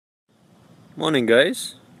Morning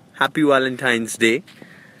guys, happy Valentine's Day.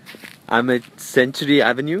 I'm at Century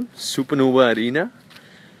Avenue, Supernova Arena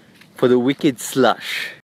for the Wicked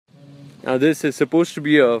Slush. Now this is supposed to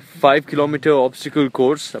be a 5-kilometer obstacle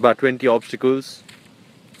course, about 20 obstacles.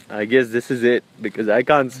 I guess this is it because I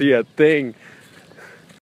can't see a thing.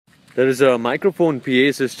 There is a microphone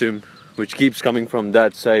PA system which keeps coming from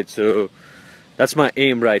that side, so that's my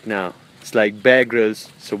aim right now. It's like Bear Grylls,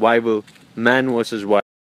 survival, man versus wild.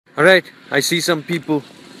 Alright, I see some people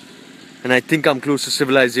and I think I'm close to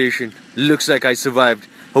civilization. Looks like I survived.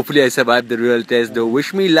 Hopefully I survived the real test though.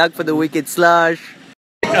 Wish me luck for the Wicked Slush.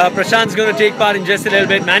 Prashant's going to take part in just a little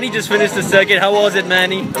bit. Manny just finished the circuit. How was it,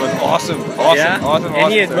 Manny? It was awesome.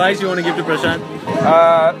 Any advice you want to give to Prashant?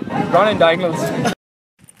 Run in diagonals.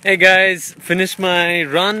 Hey guys, finished my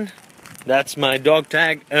run. That's my dog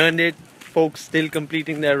tag. Earned it. Folks still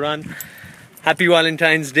completing their run. Happy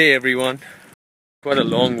Valentine's Day, everyone. Quite a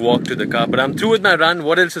long walk to the car, but I'm through with my run.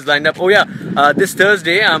 What else is lined up? Oh yeah, this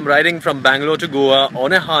Thursday I'm riding from Bangalore to Goa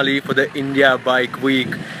on a Harley for the India Bike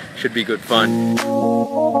Week. Should be good fun.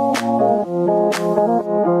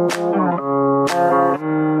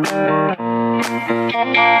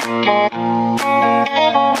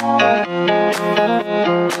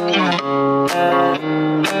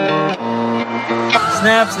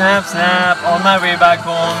 Snap, snap, snap, on my way back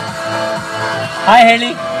home. Hi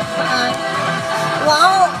Haley.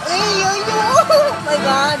 Wow! Oh my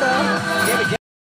god!